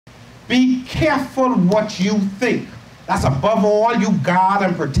Be careful what you think. That's above all, you guard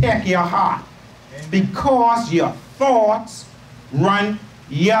and protect your heart. Because your thoughts run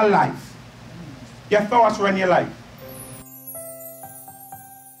your life. Your thoughts run your life.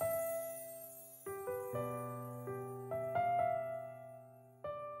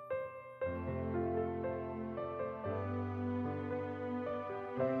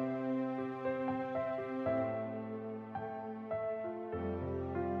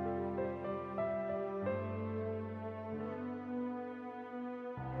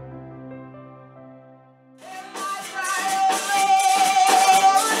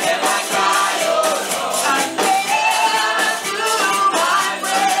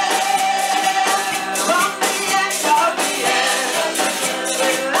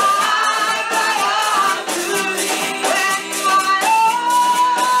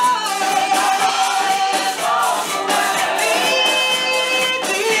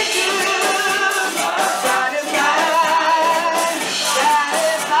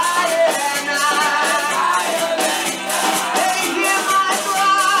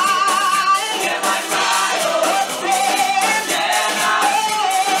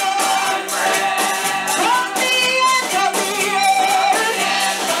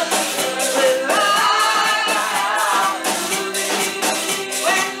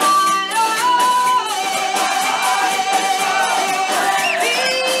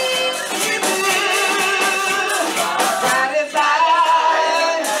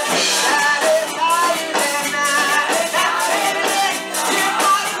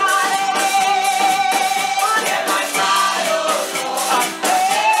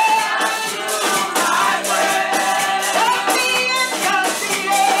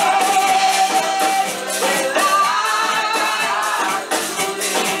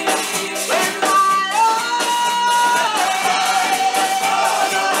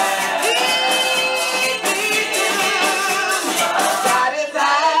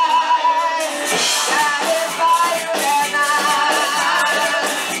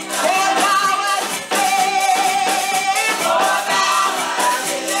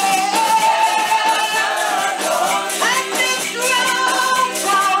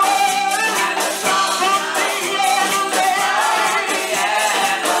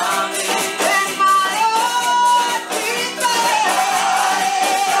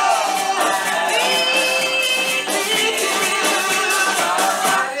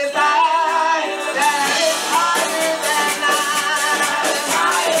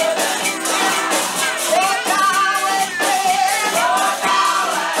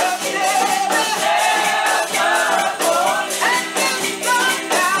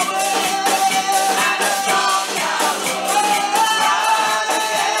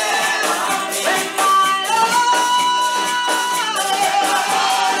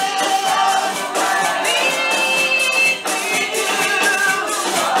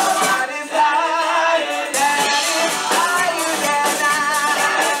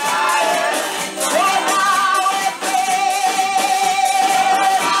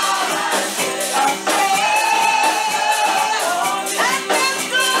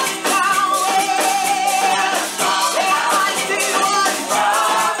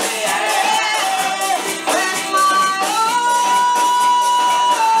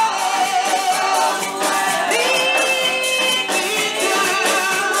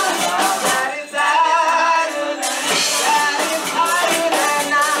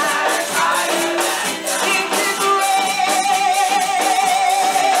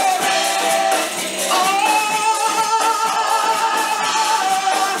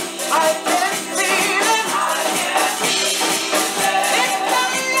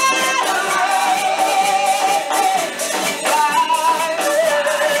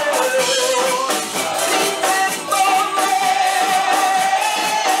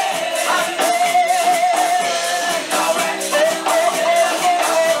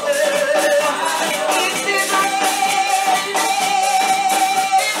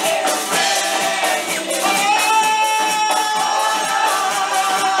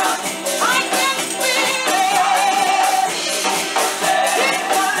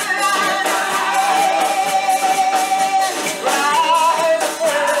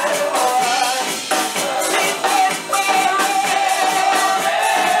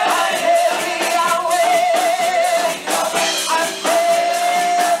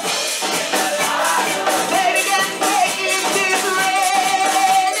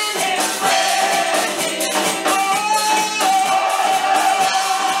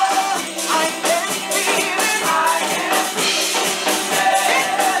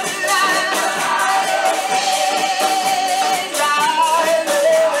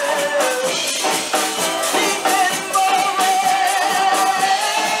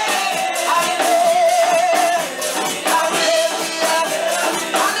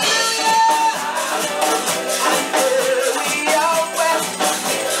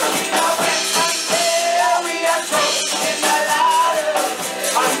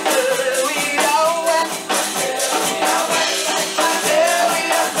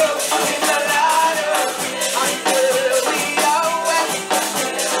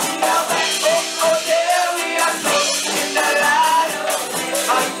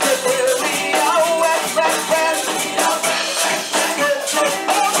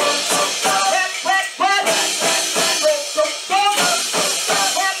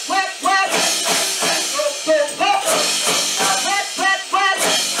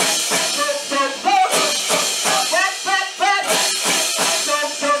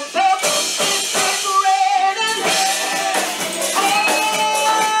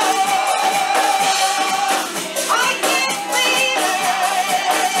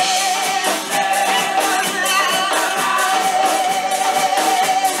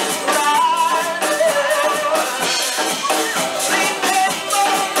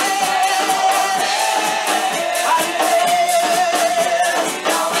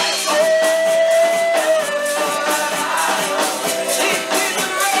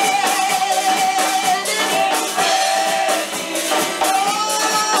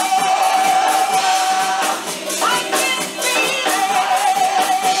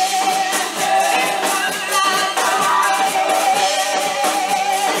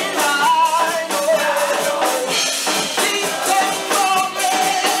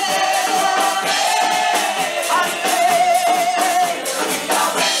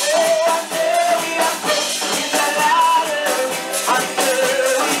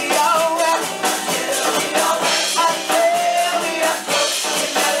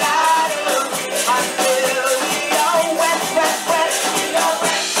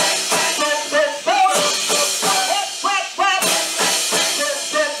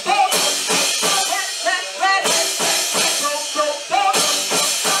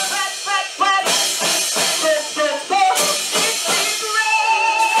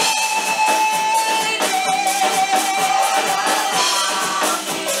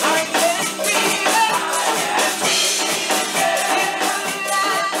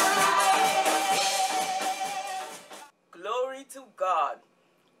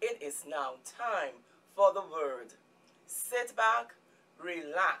 It is now time for the word. Sit back,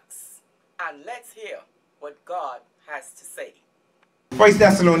 relax, and let's hear what God has to say. 1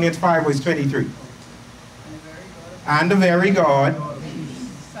 Thessalonians 5 verse 23. And the very God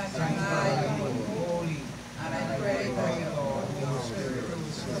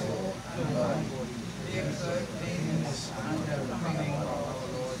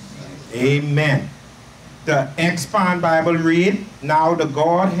Amen. The Expand Bible read, now the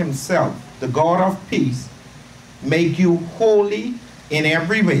God himself, the God of peace, make you holy in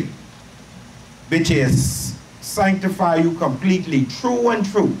every way, which is sanctify you completely, true and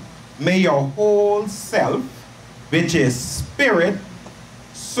true. May your whole self, which is spirit,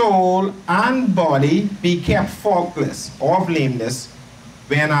 soul, and body, be kept faultless or blameless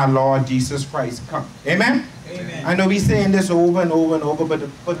when our Lord Jesus Christ comes. Amen? Amen. I know we're saying this over and over and over, but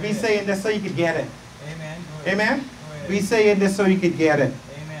we're saying this so you could get it. Amen. Amen? We're saying this so you could get it.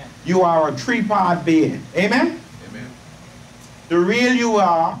 Amen. You are a three-part being. Amen? Amen. The real you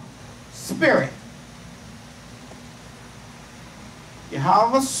are spirit. You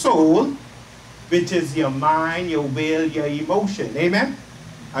have a soul, which is your mind, your will, your emotion. Amen?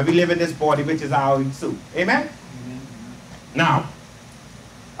 And we live in this body, which is our soul. Amen? Now,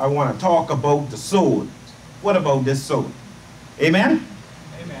 I want to talk about the soul. What about this soul? Amen?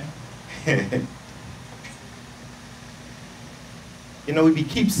 Amen. You know, if you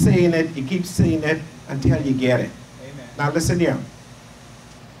keep saying it until you get it. Amen. Now listen here.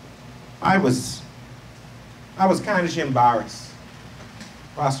 I was kind of embarrassed.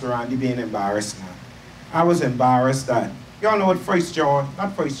 Pastor Randy being embarrassed now. I was embarrassed that, y'all know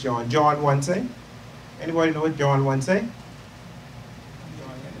what John 1 say? Anybody know what John 1 say?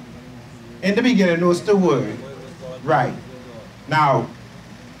 In the beginning was the Word. Right. Now,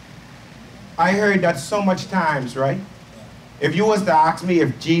 I heard that so much times, right? If you was to ask me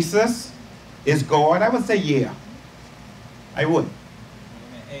if Jesus is God, I would say yeah. I would.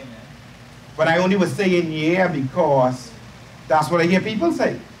 Amen. But I only was saying yeah because that's what I hear people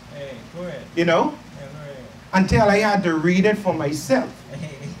say. Hey, go ahead. You know? Yeah, go ahead. Until I had to read it for myself.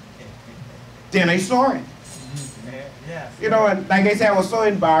 Then I saw it. Yes. You know, and like I said, I was so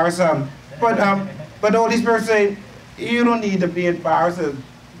embarrassed. But the Holy Spirit said, you don't need to be embarrassed.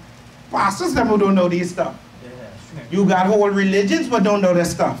 Pastors never don't know these stuff. Yeah. You got whole religions but don't know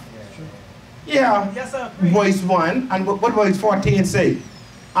this stuff. Yeah. Yes, sir. Verse 1, and what verse 14 say?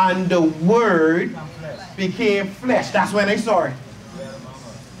 And the Word became flesh. That's when I saw it.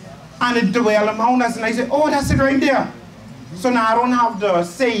 And it dwelled among us. And I said, oh, that's it right there. So now I don't have to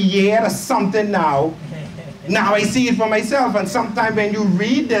say yeah to something now. Now I see it for myself. And sometimes when you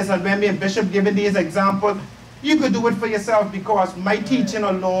read this, and when me and Bishop giving these examples, you could do it for yourself because my teaching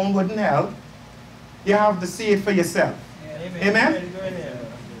alone wouldn't help. You have to see it for yourself. Amen?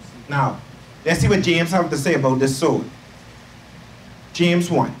 Now, let's see what James have to say about this soul.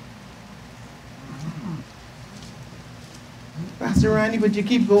 James 1. Pastor Randy, but you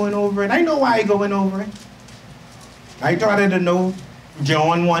keep going over it. I know why you're going over it. I thought I'd know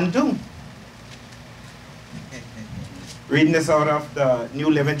John 1 too. Reading this out of the New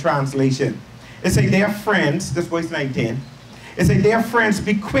Living Translation. It says, dear friends, this verse 19. It says, dear friends,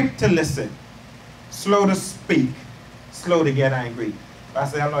 be quick to listen, slow to speak, slow to get angry. I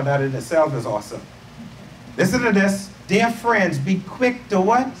say, I know that in itself is awesome. Listen to this. Dear friends, be quick to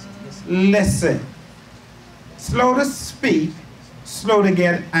what? Listen. Slow to speak, slow to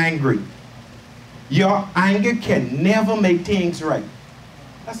get angry. Your anger can never make things right.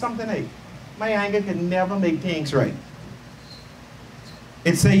 That's something else. My anger can never make things right.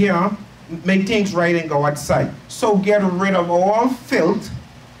 It say here, make things right in God's sight. So get rid of all filth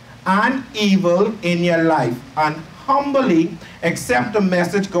and evil in your life and humbly accept the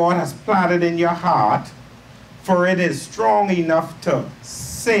message God has planted in your heart, for it is strong enough to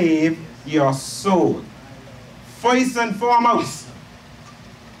save your soul. First and foremost,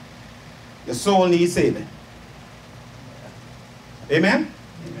 your soul needs saving. Amen?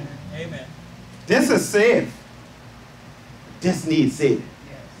 Amen. Amen. This is saved. This needs saving.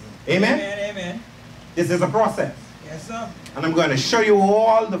 Yes. Amen? Amen. Amen. This is a process. Yes, sir. And I'm going to show you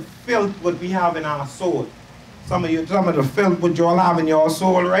all the filth what we have in our soul. Some of the filth what you all have in your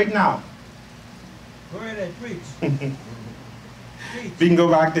soul right now. Go ahead and preach. Teach. We can go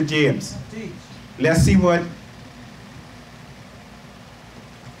back to James. Teach. Let's see what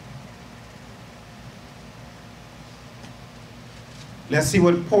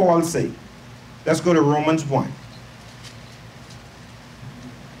Paul say. Let's go to Romans 1.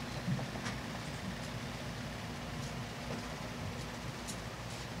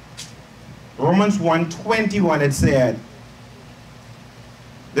 Romans 1:21 it said,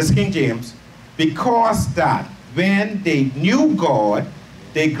 this is King James, because that when they knew God,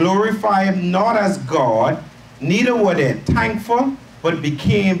 they glorified him not as God, neither were they thankful, but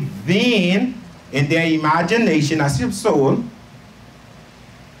became vain in their imagination, as your soul.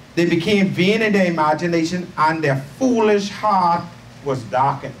 They became vain in their imagination, and their foolish heart was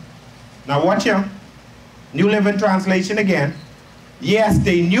darkened. Now watch here. New Living Translation again. Yes,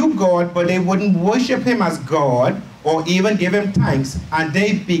 they knew God, but they wouldn't worship him as God or even give him thanks. And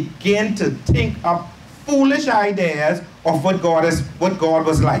they began to think up foolish ideas of what God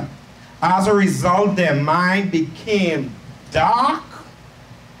was like. As a result, their mind became dark.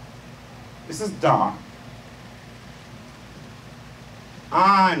 This is dark.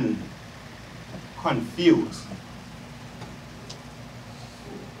 And confused.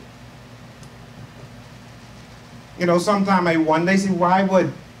 You know, sometimes I wonder, see, why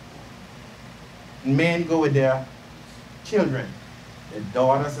would men go with their children, their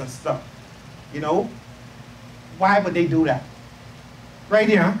daughters and stuff? You know, why would they do that? Right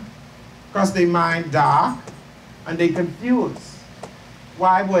here, because they mind dark and they confused.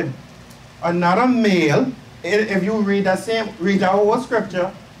 Why would another male, if you read the whole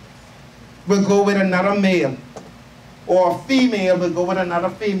scripture, will go with another male, or a female will go with another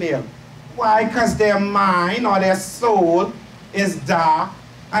female? Why? Because their mind or their soul is dark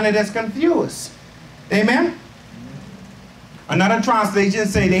and it is confused. Amen? Another translation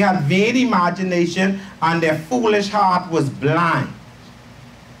say they had vain imagination and their foolish heart was blind.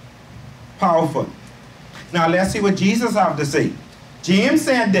 Powerful. Now let's see what Jesus have to say. James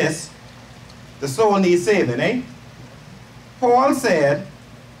said this, the soul needs saving, eh? Paul said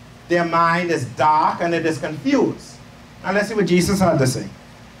their mind is dark and it is confused. Now let's see what Jesus had to say.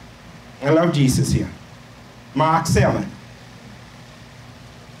 I love Jesus here. Mark 7.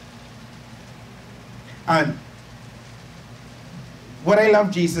 And what I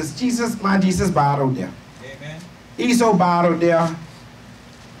love Jesus bad out there. Amen. He's so bad out there.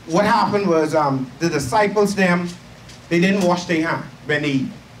 What happened was the disciples, they didn't wash their hands when they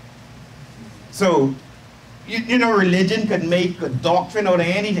eat. So, you know, religion could make a doctrine out of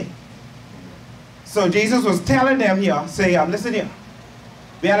anything. So Jesus was telling them here, say, listen here.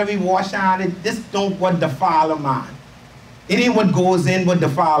 Better we wash on it. This don't what defile a man. It ain't what goes in what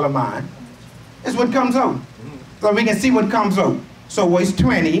defile a man. It's what comes out. So we can see what comes out. So verse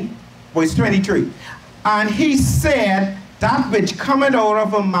 20, verse 23. And he said, that which cometh out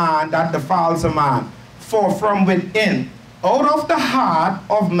of a man, that defiles a man. For from within, out of the heart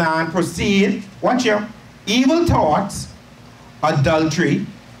of man proceed, watch here, evil thoughts, adultery,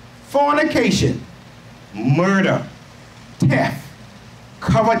 fornication, murder, theft,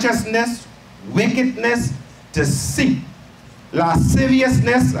 covetousness, wickedness, deceit,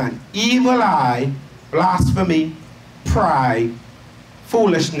 lasciviousness, and evil eye, blasphemy, pride,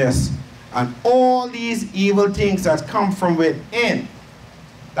 foolishness, and all these evil things that come from within.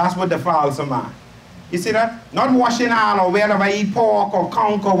 That's what defiles a man. You see that? Not washing hand or wherever I eat pork or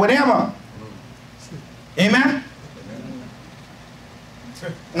conch or whatever. Amen?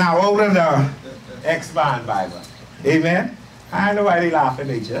 Now over to the Expand Bible. Amen? I know why they laughing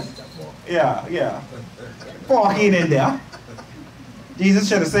at you. Yeah. Pork ain't in there. Jesus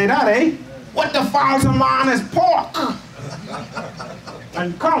should have said that, eh? What defiles a man is pork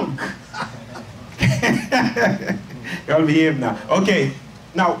and conch. Y'all behave now. Okay.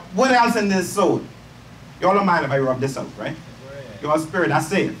 Now, what else in this soul? Y'all don't mind if I rub this out, right? Your spirit, that's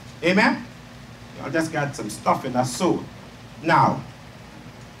saved. Amen? Y'all just got some stuff in that soul. Now,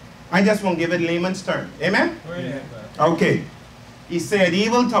 I just want to give it layman's term. Amen? Okay. He said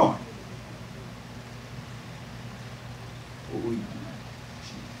evil thought.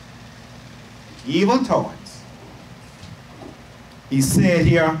 Evil thoughts. He said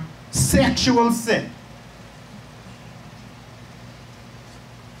here, sexual sin.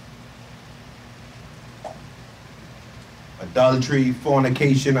 Adultery,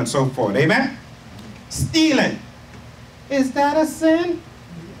 fornication, and so forth. Amen? Stealing. Is that a sin?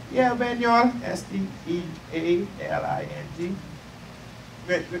 Yeah, when y'all, S-T-E-A-L-I-N-G.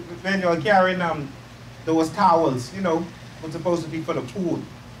 When you're carrying those towels, you know, what's supposed to be for the pool.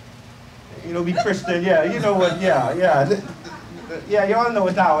 You know, be Christian, yeah, you know what, yeah. Yeah, you all know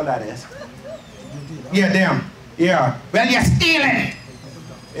what towel that is. Yeah, them, yeah. Well, you're stealing.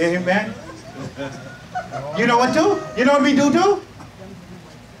 Amen. You know what too? You know what we do too?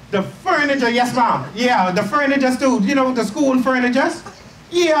 The furniture, yes ma'am. Yeah, the furniture too. You know, the school furnitures?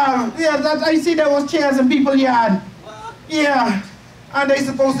 Yeah, that, I see there was chairs in people's yard. Yeah. And they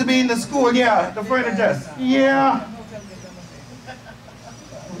supposed to be in the school, yeah, the furnitures. Yeah.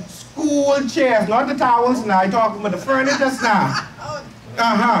 School chairs, not the towels now. I'm talking about the furnitures now.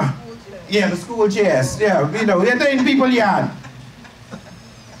 Uh-huh. Yeah, the school chairs. Yeah, you know, they're in people's yard.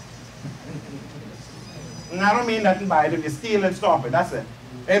 And I don't mean nothing by it. If you steal and stop it, that's it.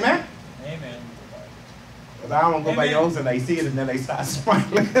 Amen? Amen. Because I don't go by your house and I see it and then I start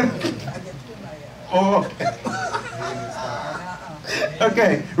smiling. Oh.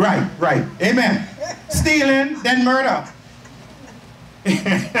 Okay, right. Amen. Stealing, then murder.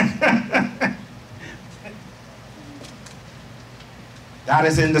 That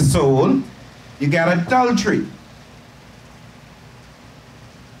is in the soul. You got adultery.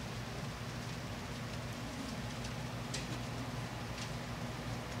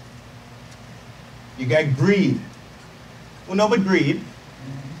 You got greed. Who know but greed?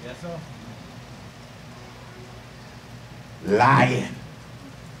 Yes, sir. Lying.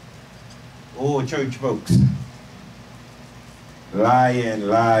 Oh, church folks. Lying.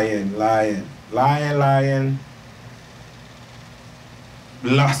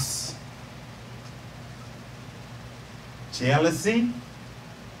 Lust. Jealousy.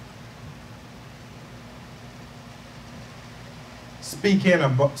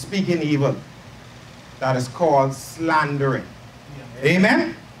 Speaking evil. That is called slandering. Yeah.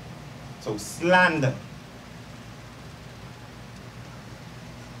 Amen? So slander.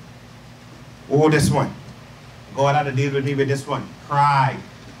 Oh, this one. God had to deal with me with this one. Pride.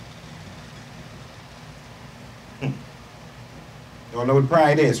 You all know what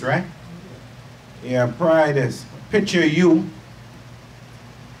pride is, right? Yeah, pride is. Picture you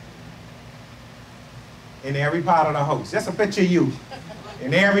in every part of the house. Just a picture of you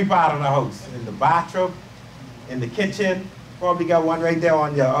in every part of the house. In the bathroom, in the kitchen. Probably got one right there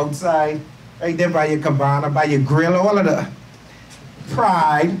on your outside. Right there by your cabana, by your grill, all of the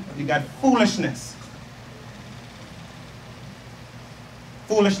pride. You got foolishness.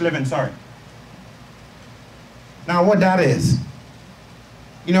 Foolish living, sorry. Now what that is,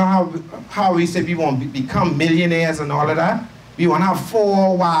 you know how we say we want to become millionaires and all of that? We want to have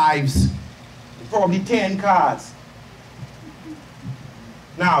 4 wives, probably 10 cars.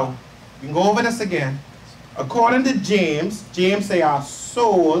 Now, we can go over this again. According to James say our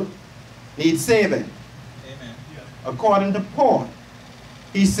soul needs saving. Amen. According to Paul,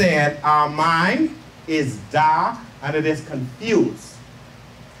 he said our mind is dark and it is confused.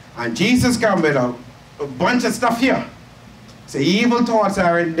 And Jesus come with a bunch of stuff here. So evil thoughts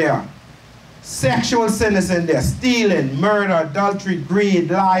are in there. Sexual sin is in there. Stealing, murder, adultery, greed,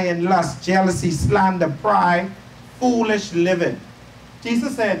 lying, lust, jealousy, slander, pride, foolish living.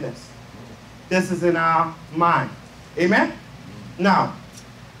 Jesus said this. This is in our mind. Amen? Now,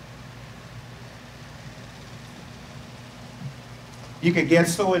 you could get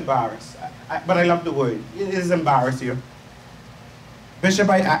so embarrassed. But I love the word. It is embarrass you. Bishop,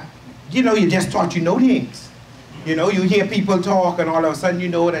 you know, you just thought you know things. You know, you hear people talk and all of a sudden you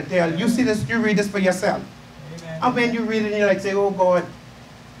know that they'll, you see this, you read this for yourself. Amen. And when you read it, you like say, oh God,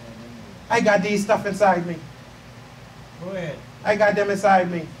 I got these stuff inside me. Go ahead. I got them inside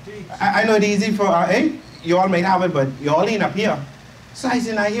me. I know it's easy for, hey, you all may have it, but you all ain't up here. So I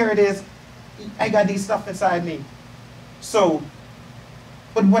said, now here it is. I got these stuff inside me. So,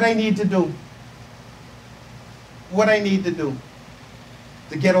 but what I need to do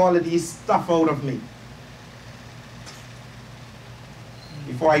to get all of these stuff out of me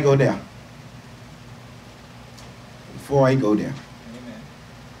before I go there. Amen.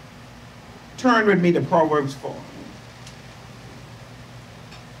 Turn with me to Proverbs 4.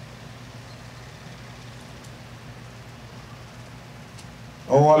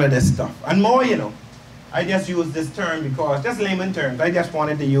 All of this stuff and more, you know. I just use this term because, just layman terms, I just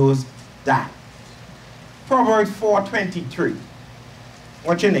wanted to use that. Proverbs 4:23.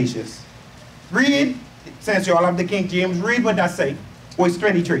 Watch your nations. Read, since you all have the King James, read what that say. Verse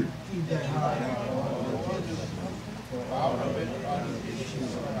 23.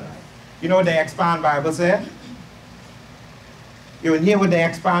 You know what the Expand Bible said? You hear what the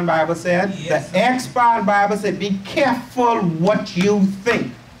Expand Bible said? Yes. The Expand Bible said, be careful what you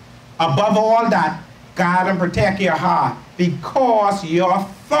think. Above all that, guard and protect your heart, because your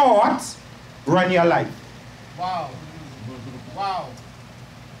thoughts run your life. Wow. Wow.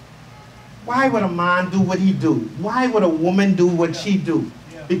 Why would a man do what he do? Why would a woman do what she do?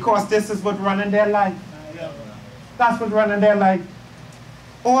 Because this is what running their life. That's what running their life.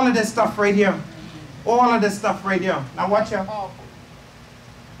 All of this stuff right here. All of this stuff right here. Now watch out.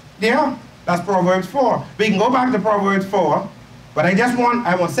 Yeah, that's Proverbs 4. We can go back to Proverbs 4, but I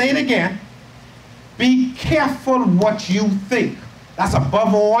want to say it again. Be careful what you think. That's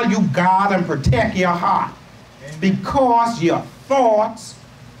above all, you guard and protect your heart. Amen. Because your thoughts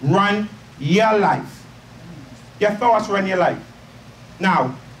run your life. Your thoughts run your life.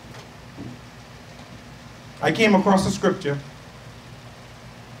 Now, I came across a scripture.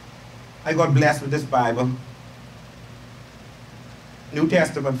 I got blessed with this Bible. New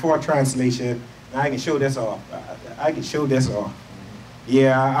Testament, 4 translation. I can show this off. I can show this off.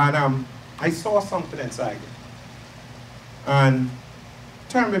 Yeah, and I saw something inside it. And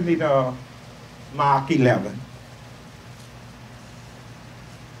turn with me to Mark 11.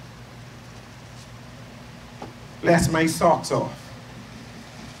 Bless my socks off.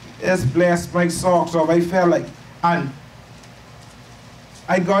 Just bless my socks off. I felt like, and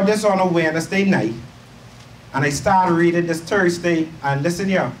I got this on a Wednesday night, and I started reading this Thursday, and listen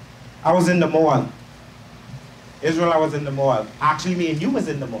here, I was in the mall. Israel, I was in the mall. Actually, me and you was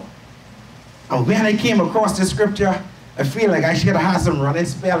in the mall. And when I came across this scripture, I feel like I should have had some running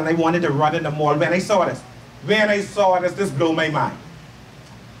spell, and I wanted to run in the mall. When I saw this, this blew my mind.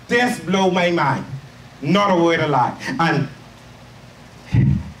 This blew my mind. Not a word of lie. And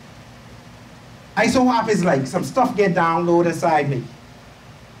I so happy it's like some stuff get downloaded inside me.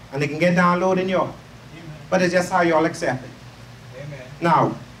 And they can get downloaded in yours. Amen. But it's just how y'all accept it. Amen.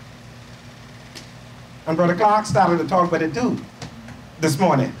 Now, and Brother Clark started to talk about it too this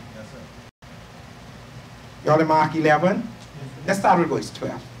morning. Yes, sir. Y'all in Mark 11? Let's start with verse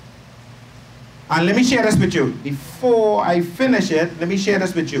 12. And let me share this with you. Before I finish it, let me share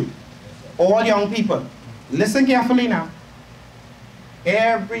this with you. All young people, listen carefully now.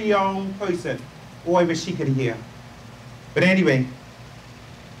 Every young person, oh, I wish she could hear. But anyway,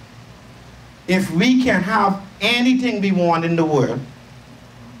 if we can have anything we want in the world,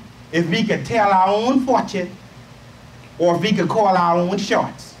 if we could tell our own fortune, or if we could call our own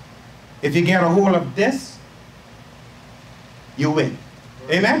shots, if you get a hold of this, you win.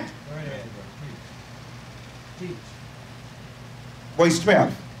 Amen? Verse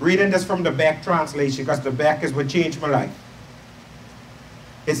 12. Reading this from the back translation, because the back is what changed my life.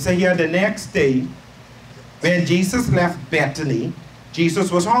 It says here, the next day, when Jesus left Bethany, Jesus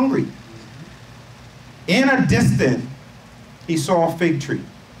was hungry. In a distance, he saw a fig tree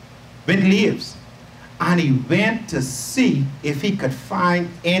with leaves, and he went to see if he could find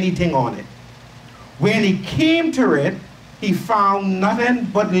anything on it. When he came to it, he found nothing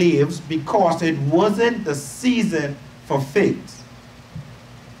but leaves, because it wasn't the season for figs.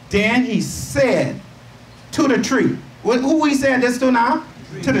 Then he said to the tree, who he said this to now?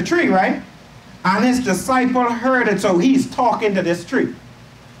 To the tree, right? And his disciple heard it, so he's talking to this tree.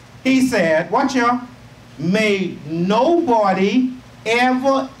 He said, watch out, may nobody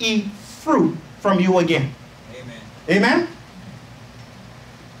ever eat fruit from you again. Amen. Amen?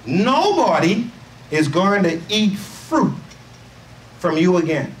 Nobody is going to eat fruit from you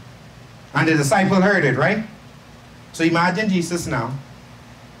again. And the disciple heard it, right? So imagine Jesus now.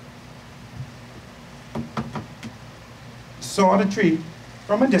 Saw the tree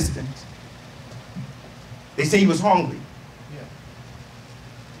from a distance. They say he was hungry.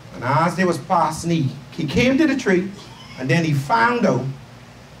 Yeah. And as they was passing, he came to the tree, and then he found out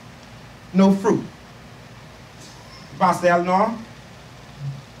no fruit. Pastor Eleanor,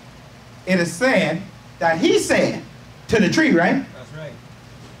 it is said that he said to the tree, right? That's right.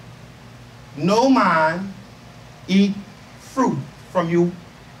 No man eat fruit from you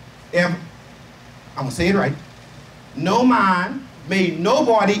ever. I'm going to say it right. No man, may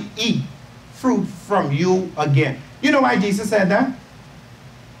nobody eat fruit from you again. You know why Jesus said that?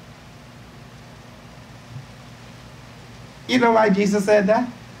 You know why Jesus said that?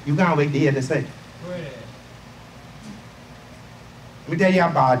 You can't wait to hear this say. Let me tell you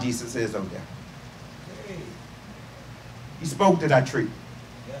how bad Jesus is over there. He spoke to that tree.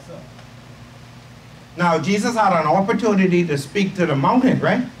 Yes, sir. Now, Jesus had an opportunity to speak to the mountain,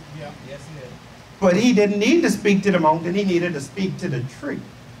 right? Yeah. Yes, he did. But he didn't need to speak to the mountain. He needed to speak to the tree.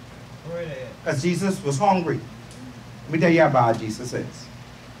 Because Jesus was hungry. Let me tell you how bad Jesus is.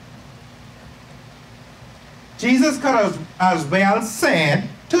 Jesus could have as well said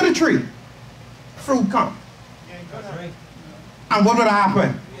to the tree, fruit come. That's right. And what would have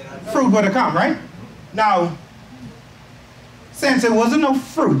happened? Fruit would have come, right? Now, since there wasn't no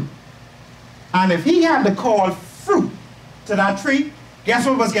fruit, and if he had to call fruit to that tree, guess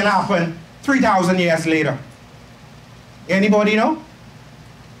what was going to happen 3,000 years later? Anybody know?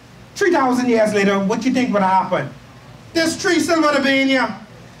 3,000 years later, what you think would have happened? This tree still would have been here.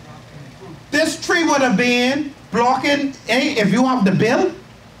 This tree would have been blocking, if you have the bill,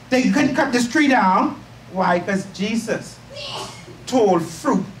 they couldn't cut this tree down. Why? Because Jesus told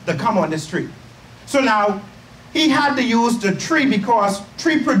fruit to come on this tree. So now, he had to use the tree because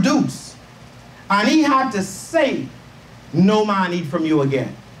tree produce. And he had to say, no man eat from you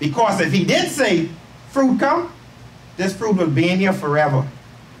again. Because if he did say, fruit come, this fruit will be in here forever.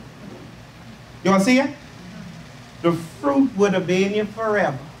 You all see it? The fruit would have been here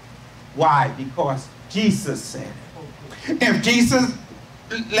forever. Why? Because Jesus said it. If Jesus,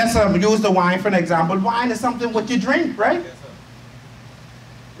 let's use the wine for an example. Wine is something what you drink, right? Yes, sir.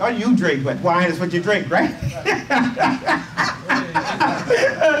 Not you drink, but wine is what you drink, right?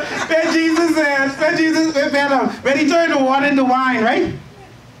 When Jesus said, when he turned the water into wine, right?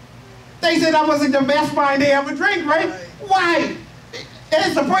 They said that wasn't the best wine they ever drink, right? Why?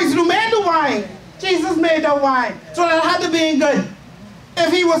 It's the person who made the wine. Jesus made the wine. So that had to be good.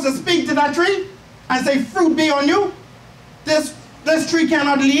 If he was to speak to that tree and say, fruit be on you, this tree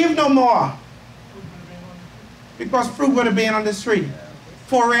cannot live no more. Because fruit would have been on this tree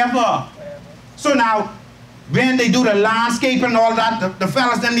forever. So now, when they do the landscape and all that, the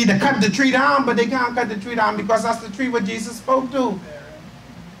fellas then need to cut the tree down, but they can't cut the tree down because that's the tree what Jesus spoke to.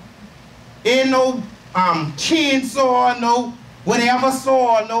 Ain't no chainsaw, no whatever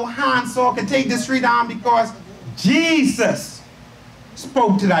saw, no hand saw can take this tree down because Jesus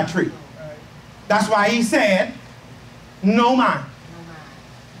spoke to that tree. That's why he said, no man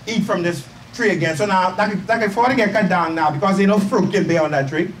eat from this tree again. So now that can afford to get cut down now because no fruit can be on that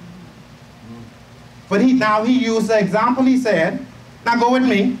tree. But now he used the example. He said, now go with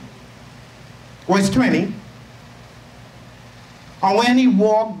me, verse 20. And when he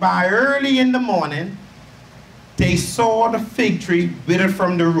walked by early in the morning, they saw the fig tree withered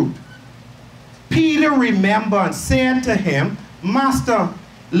from the root. Peter remembered and said to him, Master,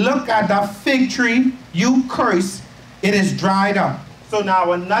 look at that fig tree you cursed, it is dried up. So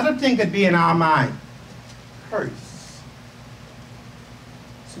now another thing could be in our mind. Curse.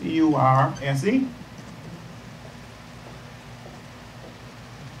 C-U-R-S-E.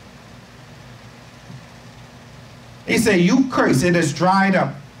 He said, you curse, it is dried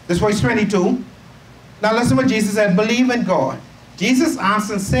up. This is verse 22. Now listen what Jesus said, believe in God. Jesus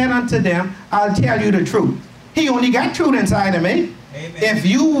answered and said unto them, I'll tell you the truth. He only got truth inside of me. Amen. If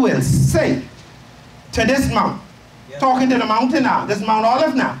you will say to this mount, yes, talking to the mountain now, this Mount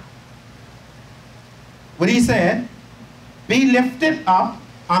Olive now. What he said, be lifted up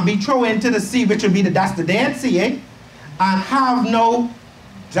and be thrown into the sea, which will be that's the Dead Sea, eh? And have no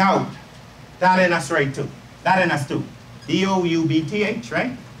doubt. That in us right too. That in us too. D-O-U-B-T-H,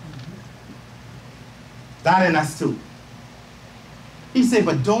 right? That in us too. He said,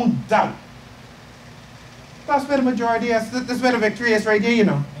 but don't doubt. That's where the majority is. That's where the victory is right here, you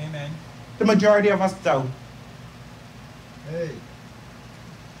know. Amen. The majority of us doubt. Hey.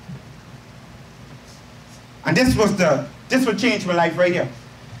 And this will change my life right here.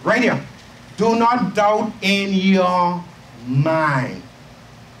 Right here. Do not doubt in your mind.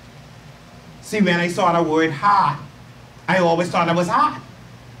 See, when I saw the word heart, I always thought it was heart.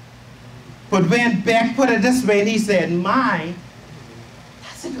 But when Beck put it this way and he said mind,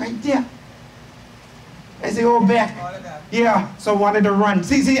 that's it right there. I say, oh, Beck. Yeah, so I wanted to run.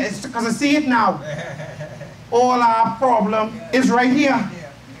 See, because I see it now. All our problem is right here.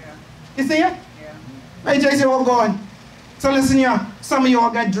 You see it? Right, JC, oh God. So listen here, some of y'all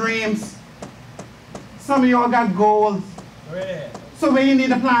got dreams. Some of y'all got goals. So where you need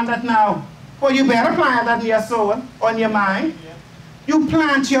to plant that now? Well, you better plant that in your soul, on your mind. You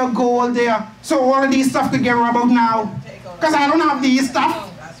plant your goal there, so all of these stuff could get rubbed out now. Because I don't have these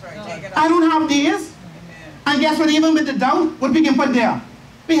stuff. I don't have these. And guess what, even with the doubt, what we can put there?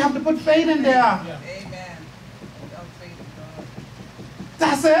 We have to put faith in there. Amen.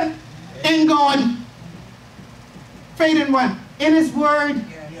 That's it. In God. Faith in what? In His Word.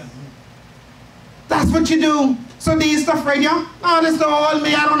 That's what you do. So these stuff right here, oh, this is all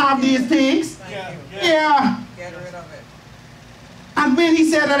me, I don't have these things. Yeah. Get rid of it. And when he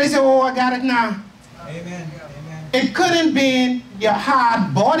said that, I said, oh, I got it now. Amen. Amen. It couldn't be your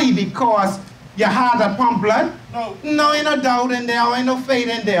hard body because your heart that pump blood. No, ain't no doubt in there, ain't no faith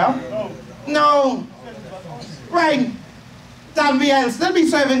in there. No. Right. That'll be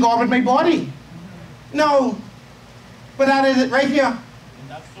serving God with my body. No. But that is it right here.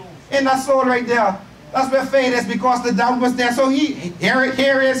 In that soul right there. That's where faith is, because the doubt was there. So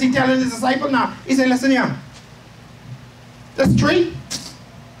here is he telling his disciple now. He said, listen here. This tree,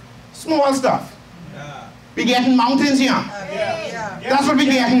 small stuff. We getting mountains here. That's what we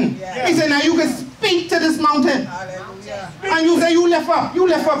getting. He said, now you can speak to this mountain. And you say, you lift up, you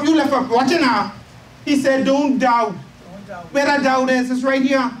lift up, you lift up. Watch it now. He said, don't doubt. Where that doubt is, it's right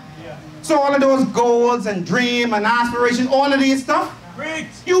here. So all of those goals and dream and aspiration, all of these stuff,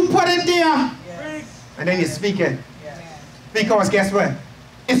 you put it there. And then you speak it. Because guess what?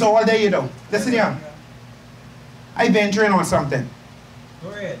 It's all there, you know. Listen here. I venturing on something.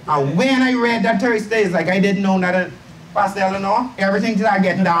 And when I read that Thursday, it's like I didn't know Pastor Eleanor, everything that I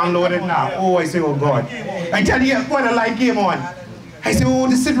get downloaded now. Oh, I say, oh God. I tell you, what the light came on. I say, oh,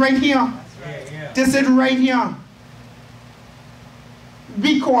 this is right here. This is right here.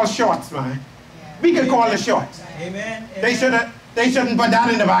 We call shots, man. We can call the shots. Amen. They shouldn't put that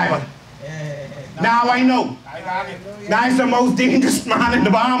in the Bible. Now I know. Now he's the most dangerous man in the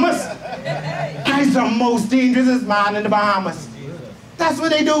Bahamas. He's the most dangerous man in the Bahamas. That's what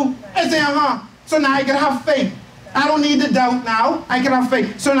they do. I say, so now I can have faith. I don't need to doubt now. I can have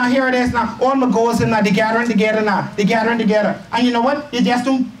faith. So now here it is now. All my goals are now. They're gathering together now. They're gathering together. And you know what? You just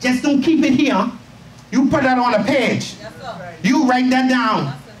don't keep it here. You put that on a page. You write that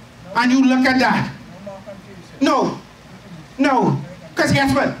down. And you look at that. No. Because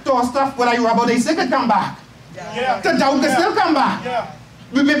guess what? Those stuff when I rubber, they still can come back. The doubt can still come back.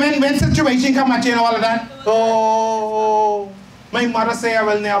 When situation come at you and all of that. Oh. My mother say I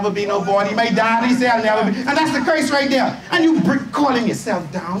will never be nobody. My daddy say I'll never be. And that's the curse right there. And you calling yourself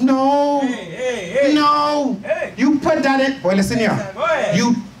down. No. No. You put that in. Boy, listen here.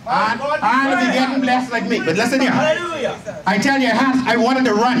 You I'll be getting blessed like me. But listen here. I tell you, I wanted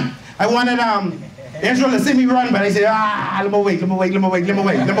to run. I wanted Israel to see me run, but I said, let me wait.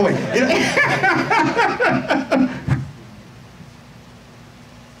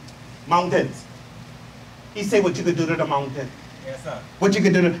 Mountains. He said what you could do to the mountain. Yes, sir. What you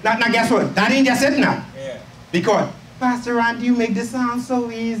could do to... Now guess what? That ain't just it now. Yeah. Because, Pastor Randy, you make this sound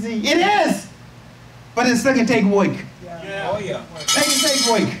so easy. It is! But it still can take work. Yeah. Oh, yeah. It can take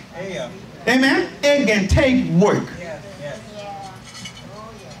work. Yeah. Amen? It can take work. Yes. Yes.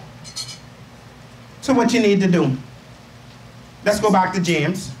 Oh, yeah. So what you need to do? Let's go back to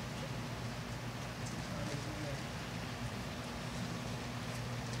James.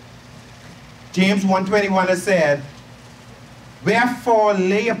 James 1:21 has said, wherefore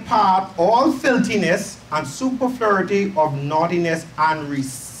lay apart all filthiness and superfluity of naughtiness and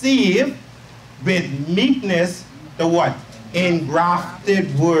receive with meekness the what?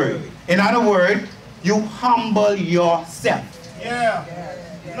 Engrafted word. In other words, you humble yourself. Yeah.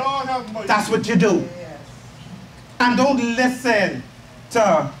 Lord have mercy. That's what you do. And don't listen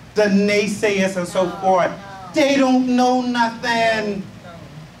to the naysayers and so forth. They don't know nothing.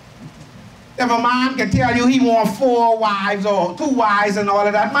 If a man can tell you he wants 4 wives or 2 wives and all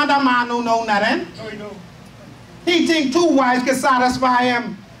of that, man, that man don't know nothing. No, he don't. He think 2 wives can satisfy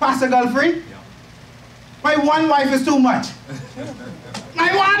him. Pastor Gulfrey? My 1 wife is too much.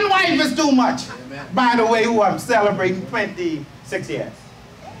 My 1 wife is too much. By the way, who I'm celebrating 26 years.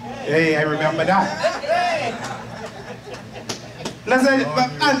 Hey, I remember that. Listen,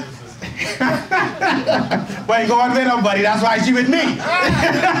 well, God with her, buddy. That's why she with me.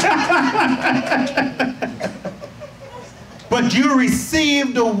 But you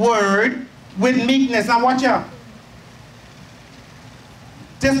receive the word with meekness. Now watch out.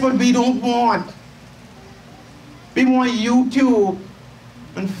 This is what we don't want. We want YouTube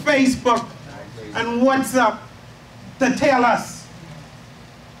and Facebook and WhatsApp to tell us.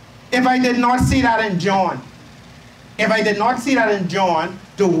 If I did not see that in John,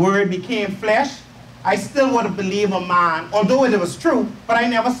 the word became flesh, I still would have believed a man, although it was true, but I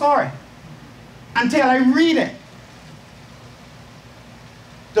never saw it until I read it.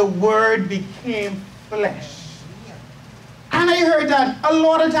 The word became flesh. And I heard that a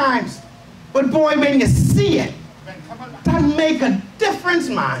lot of times. But boy, when you see it, that make a difference,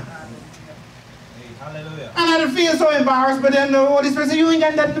 man. Hallelujah. And I feel so embarrassed, but then the Holy Spirit said, you ain't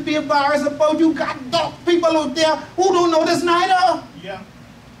got nothing to be embarrassed about. You got dark people out there who don't know this neither. Yeah.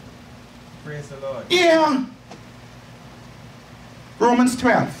 Praise the Lord. Yeah. Romans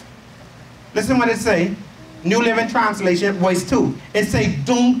 12. Listen what it say. New Living Translation, voice 2. It say,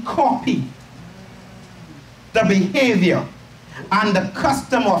 don't copy the behavior and the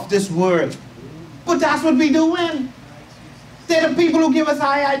custom of this world. But that's what we doing. They're the people who give us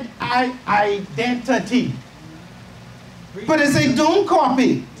identity. But it say, don't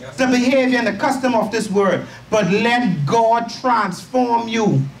copy the behavior and the custom of this world, but let God transform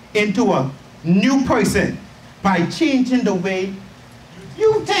you into a new person by changing the way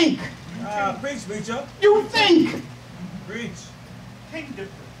you think. Preach, preacher. You think. Preach. Think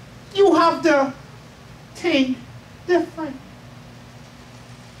different. You have to think different.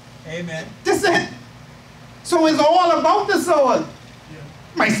 Amen. That's it. So it's all about the soul.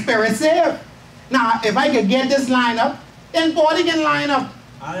 My spirit saved. Now, if I could get this line up, then body can line up.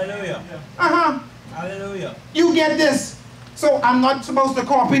 Hallelujah. Hallelujah. You get this. So I'm not supposed to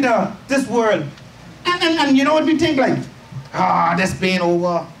copy this world. And you know what we think like? This been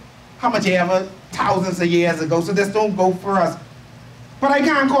over how much ever, thousands of years ago, so this don't go for us. But I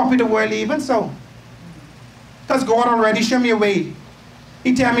can't copy the world even so. Because God already showed me a way.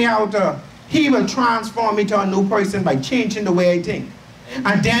 He tell me how to, he will transform me to a new person by changing the way I think.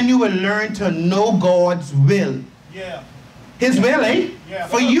 And then you will learn to know God's will. Yeah. His will, eh? Yeah.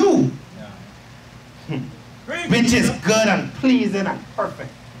 For you. Yeah. Which is good and pleasing and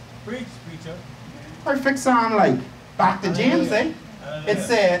perfect. Preach, preacher. Perfect sound like back to James, eh? Hallelujah. It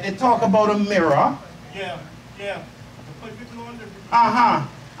said, it talk about a mirror. Yeah. Yeah. The perfect Lord.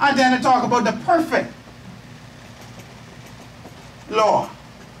 And then it talk about the perfect law.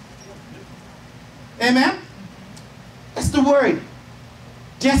 Amen? That's the word.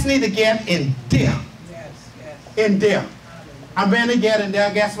 Just need to get in there. Yes, yes. In there. And when they get in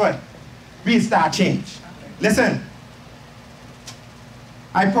there, guess what? We start change. Listen.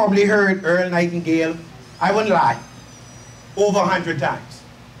 I probably heard Earl Nightingale, I wouldn't lie, over 100 times.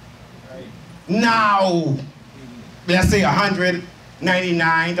 Right. Now, let's say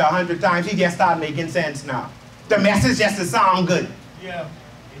 199 to 100 times, he just started making sense now. The message just to sound good. Yeah.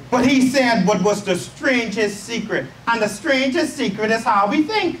 But he said what was the strangest secret. And the strangest secret is how we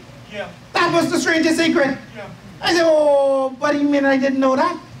think. Yeah. That was the strangest secret. Yeah. I said, oh, but you mean I didn't know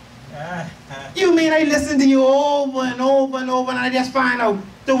that? You mean I listened to you over and over and over and I just find out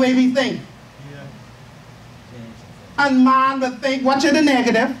the way we think? Yeah. And man will think, watch it the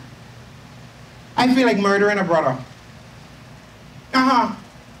negative. I feel like murdering a brother. And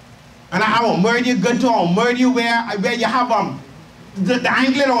I will murder you good too. I'll murder you where you have the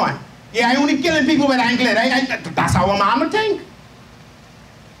anklet on. Yeah, I only killing people with anklet. That's how a man would think.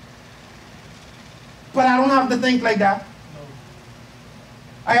 But I don't have to think like that.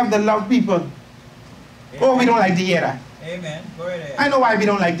 I have to love people. Amen. Oh, we don't like to hear that. Amen. Go ahead. I know why we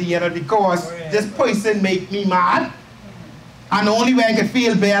don't like to hear that, because this person make me mad. And the only way I can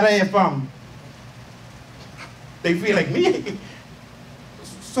feel better if they feel like me.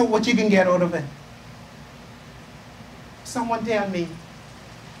 So what you can get out of it? Someone tell me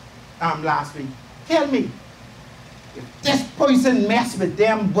last week. Tell me if this person mess with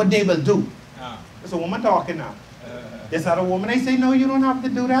them, what they will do. There's a woman talking now. There's other woman. I say, no, you don't have to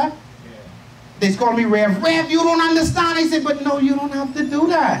do that. Yeah. They call me Rev. Rev, you don't understand. I say, but no, you don't have to do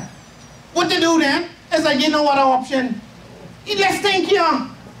that. What to do then? It's like, you know what option? Let's think here.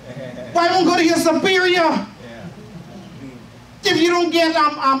 Why won't go to your superior? Yeah. If you don't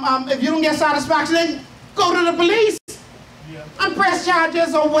get satisfaction, then go to the police. Yeah. And press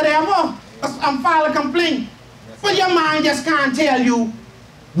charges or whatever. And file a complaint. But your mind just can't tell you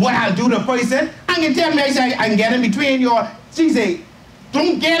what I'll do to the person. I can tell me, I say, I can get in between your. She say,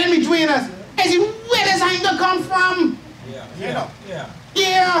 don't get in between us. I say, where does anger come from? Yeah. Yeah. Yeah.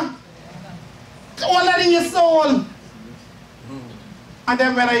 Yeah. All that in your soul. And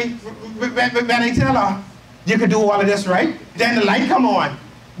then when I tell her, you could do all of this, right? Then the light come on.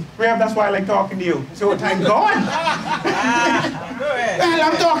 Rev, that's why I like talking to you. So thank God. Go ahead. Well,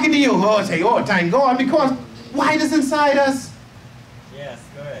 I'm talking to you. Oh, say, oh, thank God, because why is inside us? Yes,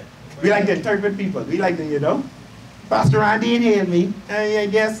 go ahead. We like to interpret people. We like to, you know. Pastor Andy inhaled me. I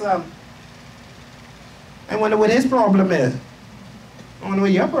guess, I wonder what his problem is. I wonder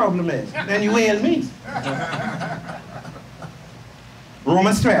what your problem is. Then you hail me.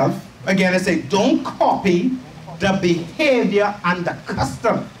 Romans 12, again, it says, don't copy the behavior and the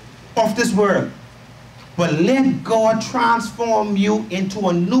custom of this world, but let God transform you into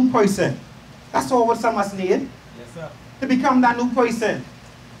a new person. That's all what some of us need. Yes, sir. To become that new person.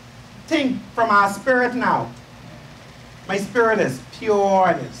 Think from our spirit now. My spirit is pure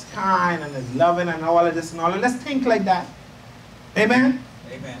and it's kind and it's loving and all of this and all of this. Let's think like that. Amen?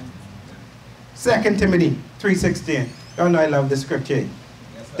 Amen. 2 Timothy 3:16. Oh no, I love this scripture. Yes,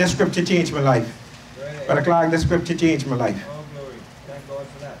 sir. This scripture changed my life. Go ahead. Brother Clark, this scripture changed my life. Oh, glory. Thank God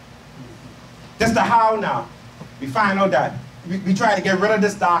for that. That's the how now. We find out that. We try to get rid of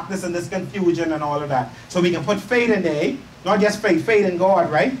this darkness and this confusion and all of that. So we can put faith in there. Not just faith in God,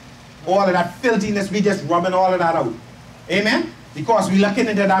 right? All of that filthiness, we just rubbing all of that out. Amen? Because we looking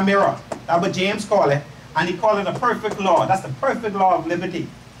into that mirror. That's what James called it. And he called it a perfect law. That's the perfect law of liberty.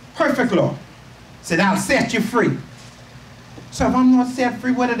 Perfect law. So that'll set you free. So if I'm not set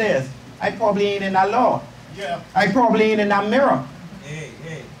free, what it is? I probably ain't in that law. Yeah. I probably ain't in that mirror. Hey,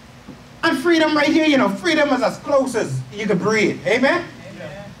 hey. And freedom right here, you know, freedom is as close as you can breathe. Amen?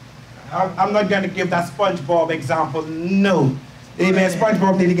 Amen. I'm not going to give that SpongeBob example. No. Amen.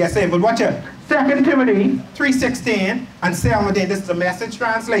 SpongeBob need to get saved. But watch it. 2 Timothy 3:16 and 17. This is the Message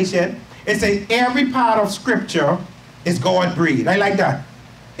translation. It says every part of Scripture is God breathed. I like that.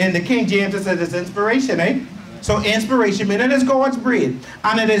 In the King James it says it's inspiration, eh? So inspiration meaning it's God's breathed.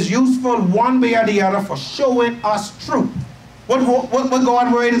 And it is useful one way or the other for showing us truth. What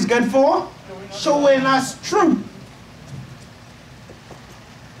God's word is good for? Showing us truth.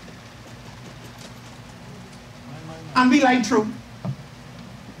 And be like truth.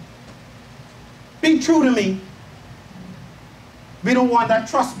 Be true to me. We don't want that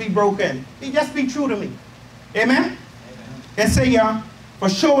trust be broken. Just be true to me. Amen? It say here, for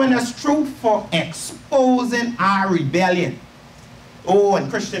showing us truth, for exposing our rebellion. Oh, and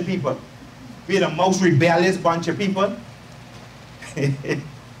Christian people, we're the most rebellious bunch of people. We're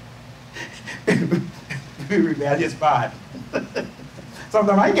rebellious bad.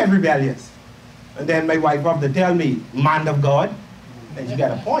 Sometimes I get rebellious. And then my wife have to tell me, man of God. And she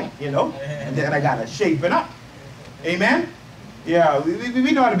got a point, you know. And then I got to shape it up. Amen? Yeah,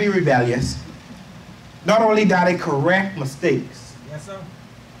 we know how to be rebellious. Not only that, it correct mistakes. Yes, sir.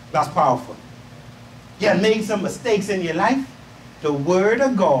 That's powerful. You have made some mistakes in your life. The Word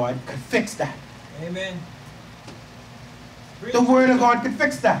of God could fix that. Amen. Preach. The Word of God could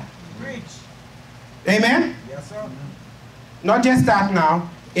fix that. Preach. Amen? Yes, sir. Not just that now.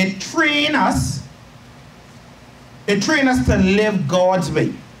 It trains us. It trains us to live God's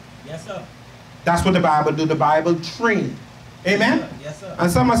way. Yes, sir. That's what the Bible do. The Bible train. Amen? Yes, sir.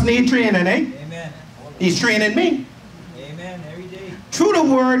 And some of us need training, eh? Amen. He's training me. Amen. Every day. Through the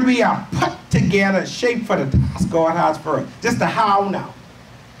Word, we are put together, shaped for the task God has for us. Just the how now.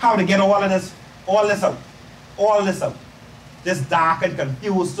 How to get all this out. This dark and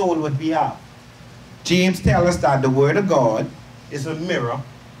confused soul what we have. James tells us that the Word of God is a mirror,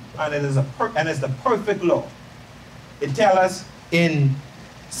 and it is it's the perfect law. It tells us in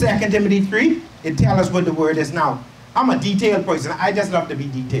 2 Timothy 3, it tells us what the Word is now. I'm a detailed person. I just love to be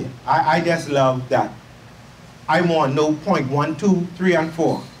detailed. I just love that. I want to know point 1, 2, 3, and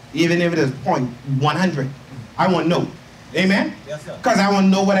 4. Even if it is point 100. I want to know. Amen? Yes, sir. Because I want to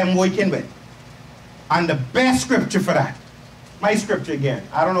know what I'm working with. And the best scripture for that, my scripture again.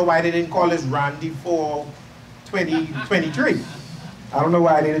 I don't know why they didn't call this Randy 4, 2023. I don't know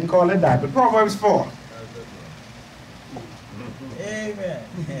why they didn't call it that. But Proverbs 4. Amen.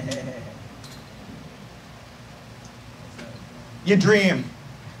 You dream.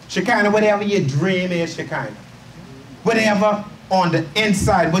 Shekinah, whatever your dream is, Shekinah. Whatever on the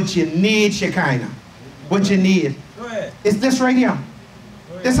inside, what you need, Shekinah. What you need. Go ahead. It's this right here. Go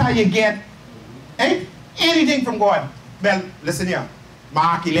ahead. This is how you get anything from God. Well, listen here.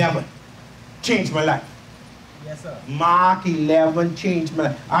 Mark 11 changed my life. Yes, sir. Mark 11 changed my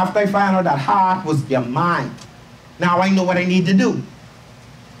life. After I found out that heart was your mind, now I know what I need to do.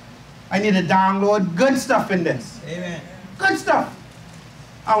 I need to download good stuff in this. Amen. Good stuff.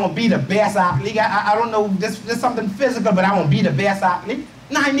 I want to be the best athlete. I don't know, this something physical, but I want to be the best athlete.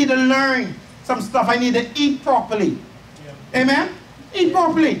 Now I need to learn some stuff. I need to eat properly. Yeah. Amen? Eat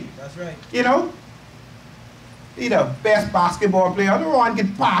properly. That's right. You know? Be the best basketball player. No one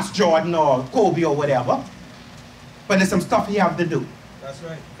can pass Jordan or Kobe or whatever. But there's some stuff you have to do. That's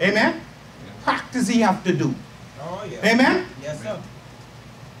right. Amen? Yeah. Practice you have to do. Oh, yeah. Amen? Yes, sir.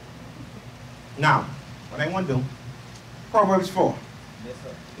 Now, what I want to do, Proverbs 4. Yes, sir.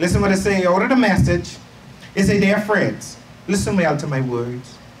 Listen what it says. Order the message. It says, dear friends, listen well to my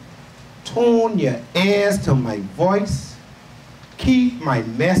words. Tune your ears to my voice. Keep my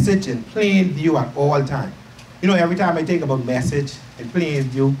message in plain view at all times. You know, every time I think about message in plain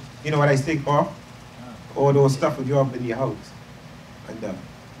view, you know what I think of? All those stuff with you up in your house. And,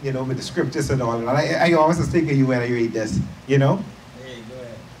 you know, with the scriptures and all. And I always think of you when I read this, you know? Hey,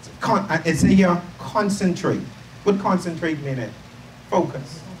 go ahead. It says here, concentrate. What concentrate mean?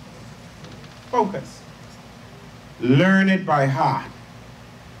 Focus. Focus. Learn it by heart.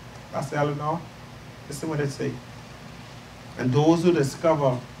 Pastor Eleanor, listen what it says. And those who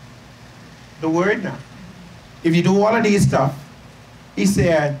discover the word now, if you do all of these stuff, he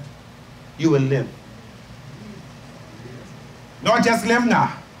said, you will live. Not just live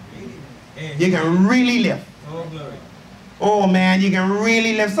now. You can really live. Oh, glory. Oh man, you can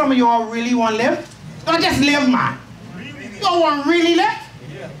really live. Some of you all really want to live. Don't just live, man. You don't want to really live.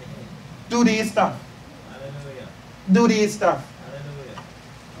 Yeah. Do these stuff. Hallelujah. Do these stuff. Hallelujah.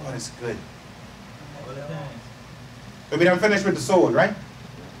 Oh, that's good. All the time. But we done finished with the soul, right?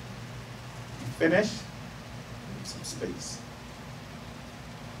 Finish. Some space.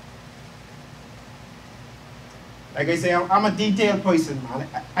 Like I say, I'm a detailed person, man.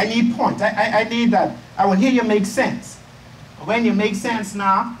 I need points. I need that. I will hear you make sense. When you make sense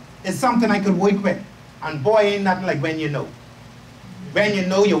now, it's something I could work with. And boy, ain't nothing like when you know. When you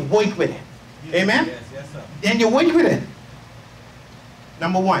know, you work with it. Amen? Yes, yes, sir. Then you work with it.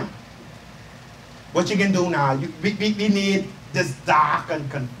 Number one, what you can do now, we need this dark and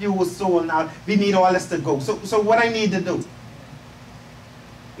confused soul now. We need all this to go. So what I need to do,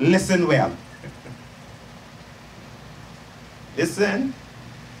 listen well. Listen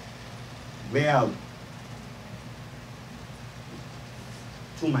well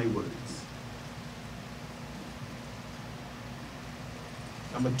to my words.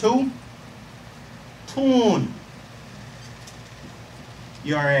 Number 2, tune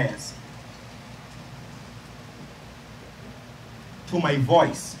your ears to my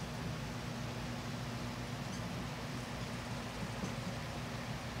voice.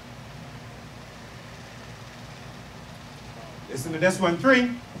 Listen to this one.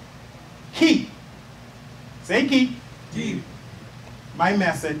 3, keep. Say keep. Keep. My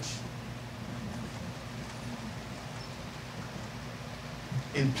message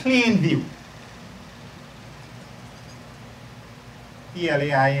in plain view.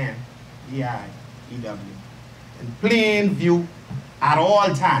 Plain-V-I-E-W. In plain view at all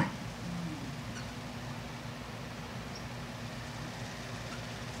times.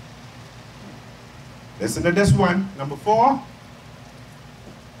 Listen to this one. Number 4,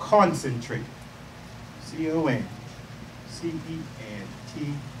 concentrate. C-O-N-C-E-N-T-R-E-T-E.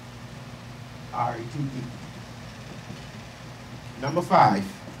 Number 5,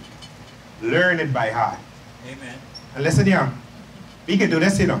 learn it by heart. Amen. And listen here, we can do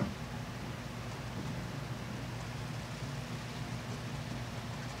this, you know.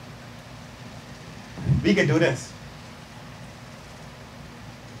 We can do this.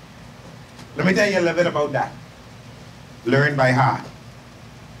 Let me tell you a little bit about that. Learn by heart.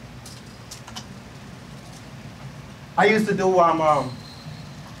 I used to do, when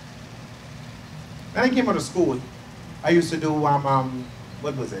I came out of school, I used to do,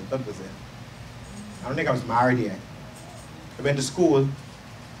 what was it? I don't think I was married yet. I went to school,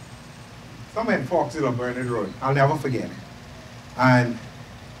 somewhere in Foxhill or Bernard Road. I'll never forget it. And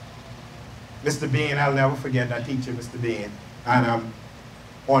Mr. Bain, I'll never forget that teacher, Mr. Bain. And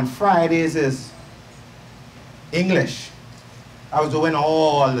on Fridays is English. I was doing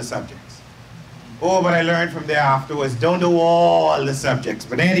all the subjects. Oh, but I learned from there afterwards, don't do all the subjects.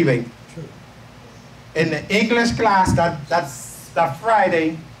 But anyway, in the English class that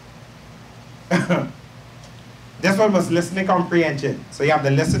Friday, this one was listening comprehension. So you have to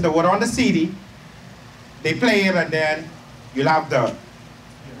listen to what on the CD, they play it, and then you'll have to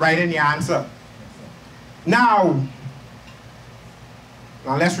write in your answer. Now